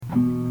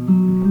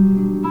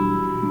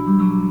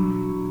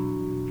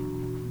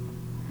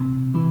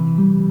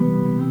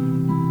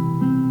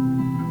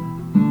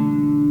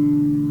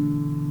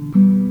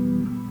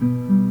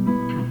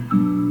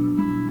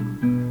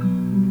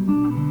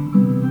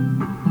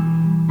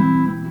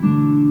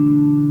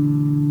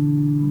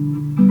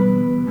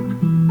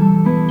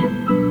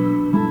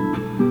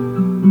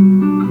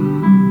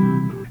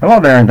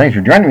Hello there, and thanks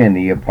for joining me in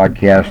the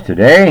podcast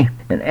today.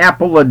 An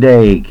apple a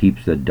day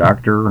keeps the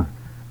doctor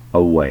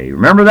away.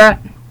 Remember that?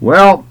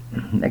 Well,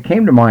 that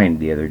came to mind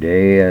the other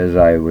day as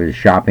I was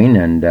shopping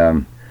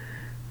and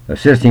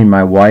assisting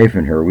my wife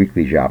in her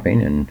weekly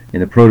shopping and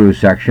in the produce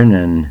section,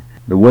 and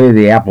the way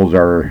the apples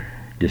are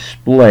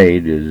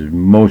displayed is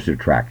most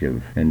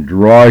attractive and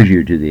draws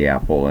you to the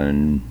apple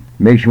and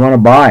makes you want to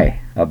buy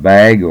a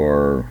bag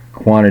or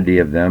quantity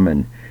of them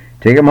and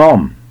take them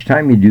home. Each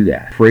time you do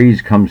that, a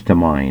phrase comes to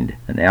mind: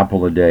 an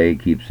apple a day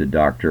keeps the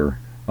doctor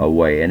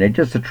away. And it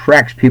just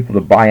attracts people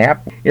to buy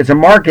apples. It's a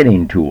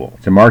marketing tool.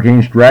 It's a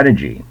marketing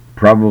strategy.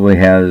 Probably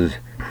has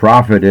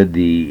profited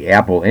the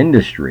apple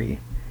industry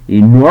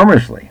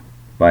enormously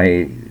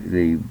by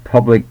the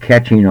public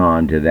catching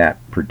on to that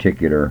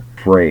particular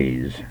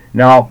phrase.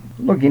 Now,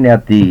 looking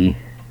at the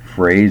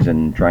phrase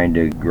and trying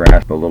to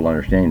grasp a little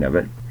understanding of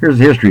it, here's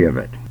the history of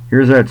it.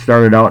 Here's how it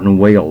started out in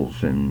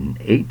Wales in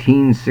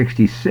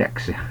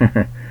 1866.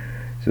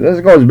 So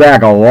this goes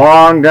back a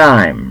long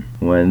time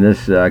when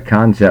this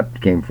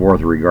concept came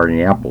forth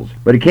regarding apples.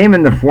 But it came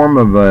in the form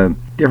of a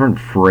different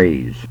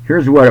phrase.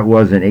 Here's what it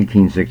was in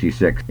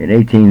 1866. In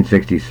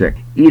 1866,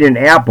 eat an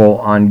apple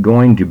on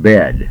going to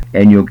bed,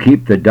 and you'll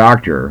keep the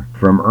doctor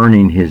from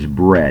earning his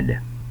bread.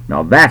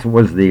 Now that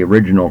was the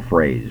original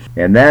phrase.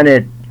 And then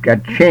it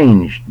got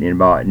changed in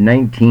about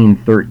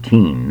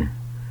 1913,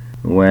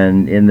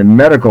 when in the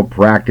medical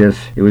practice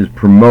it was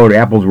promoted,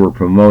 apples were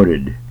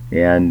promoted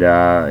and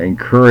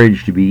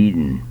encouraged to be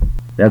eaten.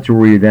 That's where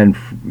we then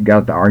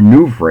got our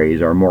new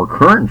phrase, our more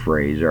current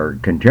phrase, our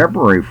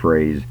contemporary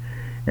phrase: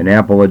 an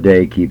apple a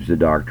day keeps the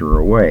doctor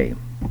away.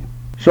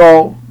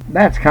 So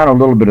that's kind of a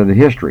little bit of the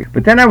history.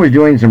 But then I was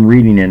doing some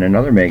reading in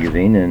another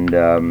magazine and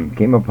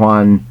came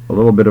upon a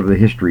little bit of the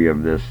history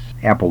of this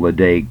apple a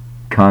day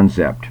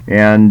concept.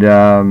 And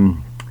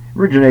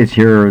originates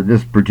here,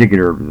 this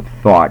particular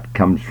thought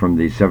comes from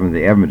the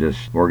Seventh-day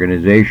Adventist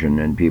organization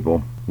and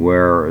people,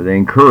 where they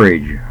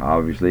encourage,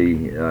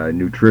 obviously,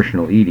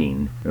 nutritional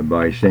eating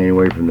by staying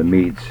away from the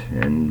meats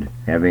and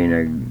having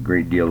a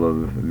great deal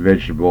of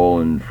vegetable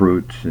and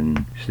fruits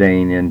and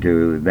staying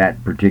into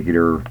that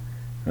particular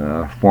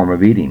form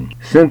of eating.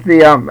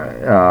 Cynthia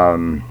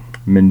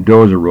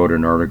Mendoza wrote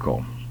an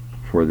article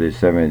for the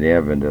Seventh-day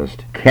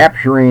Adventist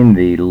capturing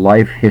the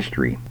life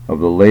history of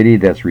the lady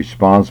that's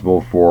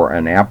responsible for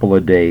an apple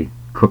a day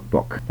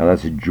cookbook. Now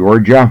that's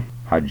Georgia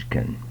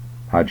Hodgkin,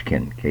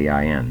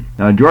 K-I-N.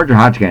 Now Georgia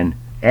Hodgkin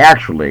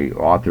actually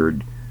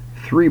authored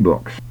 3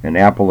 books, an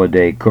apple a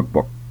day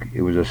cookbook.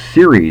 It was a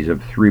series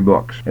of 3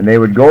 books, and they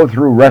would go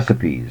through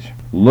recipes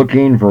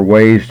looking for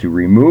ways to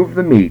remove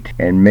the meat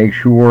and make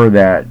sure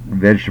that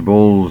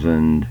vegetables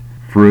and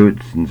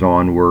fruits and so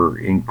on were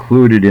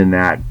included in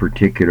that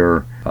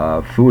particular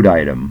food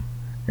item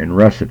and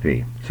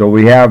recipe. So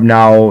we have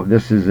now,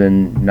 this is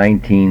in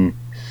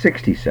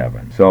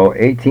 1967. So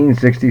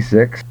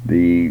 1866,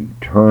 the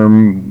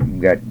term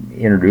got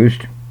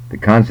introduced, the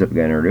concept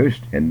got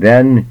introduced, and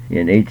then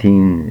in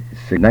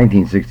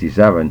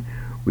 1967,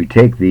 we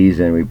take these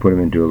and we put them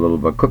into a little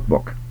bit of a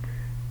cookbook,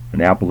 an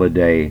apple a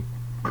day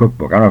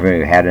cookbook. I don't know if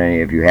you had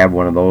any, if you have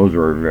one of those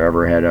or if you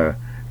ever had a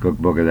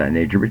cookbook of that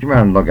nature, but you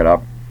might look it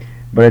up.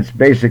 But it's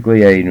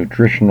basically a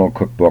nutritional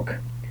cookbook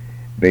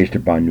based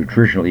upon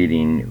nutritional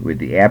eating with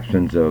the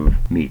absence of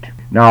meat.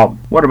 Now,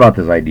 what about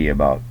this idea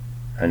about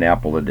an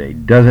apple a day?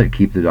 Does it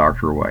keep the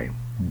doctor away?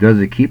 Does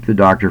it keep the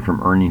doctor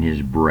from earning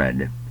his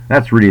bread?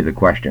 That's really the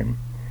question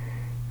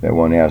that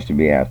one has to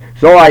be asked.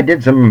 So I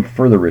did some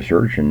further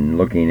research and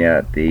looking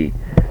at the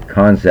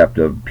concept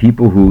of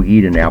people who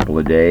eat an apple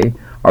a day.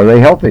 Are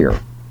they healthier?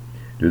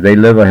 Do they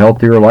live a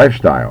healthier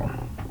lifestyle?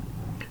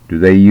 Do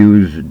they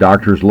use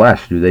doctors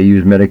less? Do they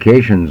use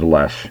medications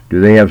less? Do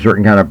they have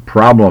certain kind of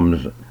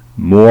problems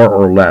more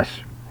or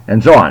less?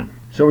 And so on.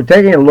 So we're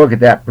taking a look at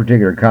that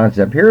particular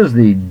concept. Here's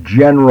the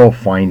general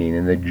finding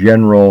and the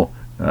general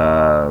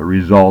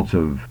results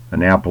of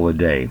an apple a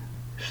day.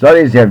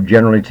 Studies have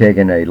generally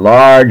taken a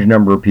large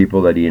number of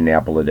people that eat an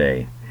apple a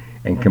day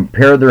and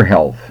compared their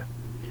health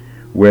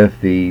with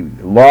the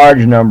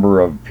large number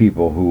of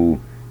people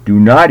who do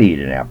not eat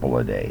an apple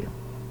a day.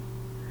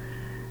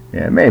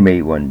 Yeah, maybe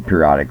eat one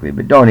periodically,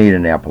 but don't eat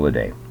an apple a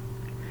day.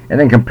 And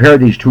then compare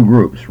these two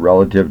groups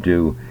relative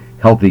to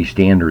healthy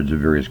standards of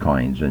various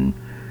kinds and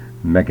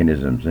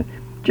mechanisms. And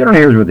generally,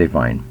 here's what they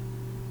find.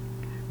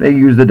 They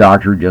use the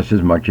doctor just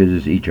as much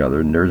as each other,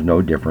 and there's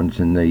no difference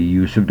in the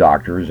use of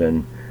doctors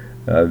and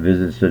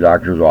visits to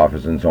doctor's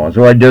office and so on.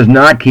 So it does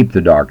not keep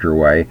the doctor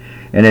away,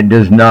 and it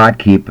does not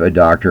keep a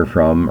doctor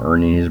from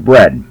earning his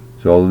bread.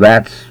 So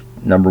that's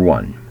number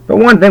one. But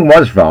one thing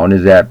was found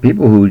is that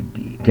people who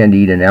tend to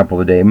eat an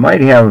apple a day might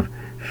have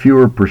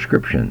fewer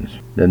prescriptions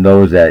than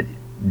those that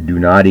do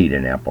not eat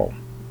an apple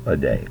a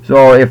day.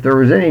 So if there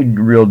was any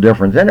real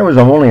difference, and it was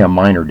only a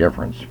minor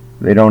difference,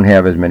 they don't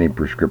have as many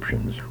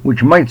prescriptions,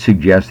 which might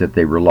suggest that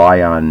they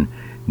rely on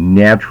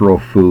natural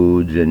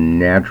foods and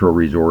natural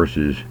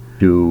resources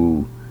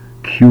to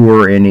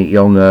cure any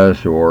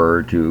illness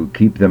or to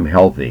keep them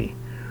healthy,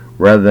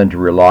 rather than to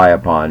rely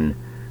upon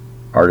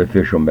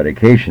artificial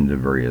medications of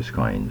various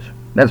kinds.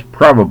 That's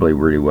probably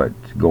really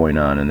what's going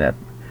on in that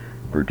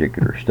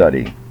particular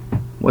study.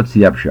 What's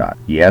the upshot?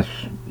 Yes,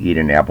 eat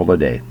an apple a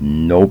day.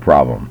 No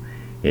problem.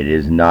 It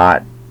is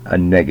not a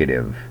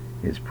negative.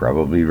 It's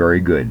probably very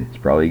good. It's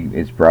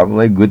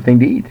probably a good thing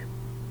to eat.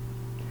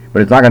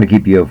 But it's not going to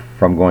keep you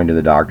from going to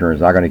the doctor.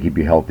 It's not going to keep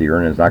you healthier,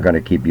 and it's not going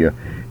to keep you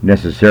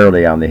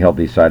necessarily on the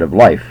healthy side of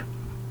life.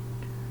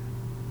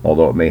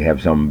 Although it may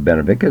have some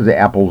benefit, because the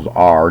apples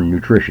are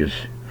nutritious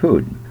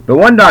food. But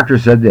one doctor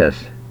said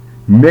this: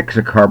 mix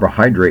a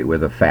carbohydrate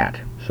with a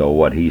fat. So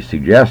what he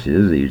suggests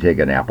is that you take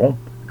an apple,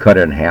 cut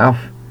it in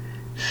half,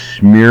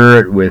 smear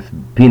it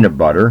with peanut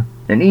butter,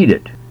 and eat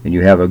it. And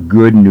you have a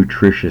good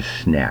nutritious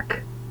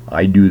snack.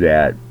 I do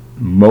that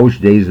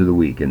most days of the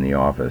week in the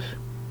office.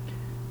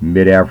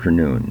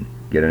 Mid-afternoon.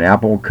 Get an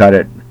apple, cut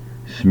it,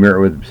 smear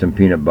it with some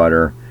peanut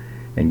butter,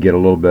 and get a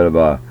little bit of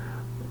a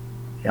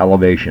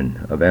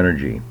elevation of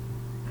energy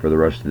for the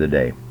rest of the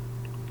day.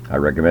 I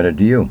recommend it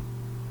to you.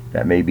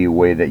 That may be a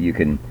way that you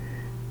can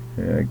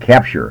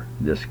capture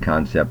this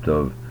concept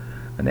of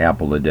an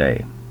apple a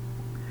day.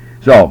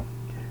 So,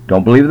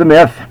 don't believe the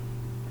myth.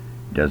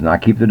 It does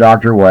not keep the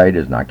doctor away. It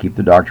does not keep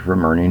the doctor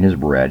from earning his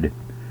bread.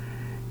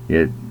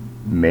 It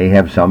may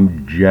have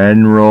some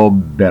general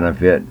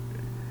benefit,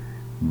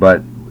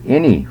 but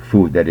any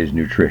food that is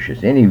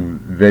nutritious, any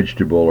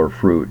vegetable or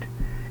fruit,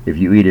 if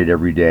you eat it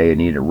every day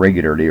and eat it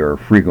regularly or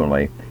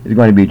frequently, is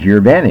going to be to your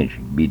advantage,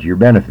 be to your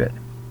benefit.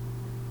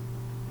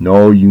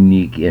 No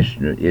unique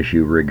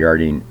issue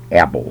regarding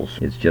apples.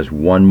 It's just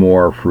one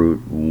more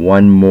fruit,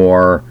 one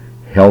more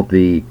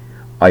healthy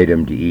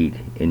item to eat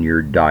in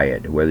your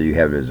diet, whether you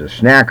have it as a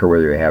snack or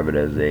whether you have it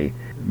as a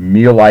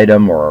meal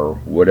item or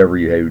whatever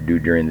you have to do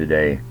during the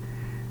day.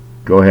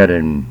 Go ahead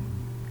and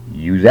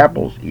use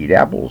apples, eat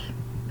apples,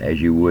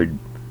 as you would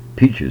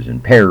peaches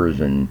and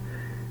pears and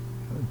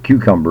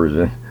cucumbers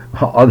and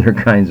other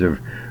kinds of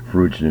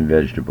fruits and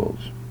vegetables.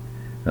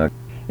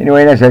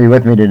 Anyway, nice to have you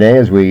with me today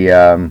as we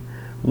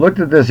looked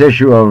at this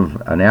issue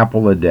of an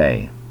apple a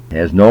day. It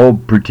has no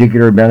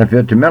particular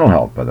benefit to mental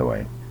health, by the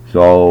way.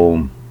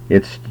 So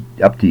it's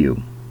up to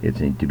you. It's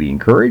to be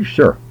encouraged,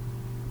 sure.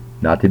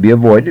 Not to be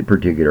avoided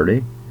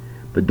particularly,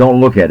 but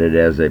don't look at it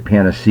as a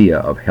panacea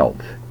of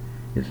health.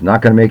 It's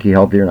not going to make you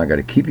healthier, not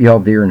going to keep you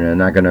healthier, and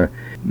not going to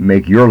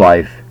make your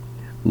life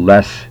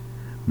less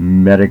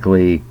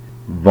medically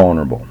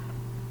vulnerable.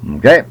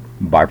 Okay?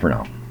 Bye for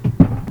now.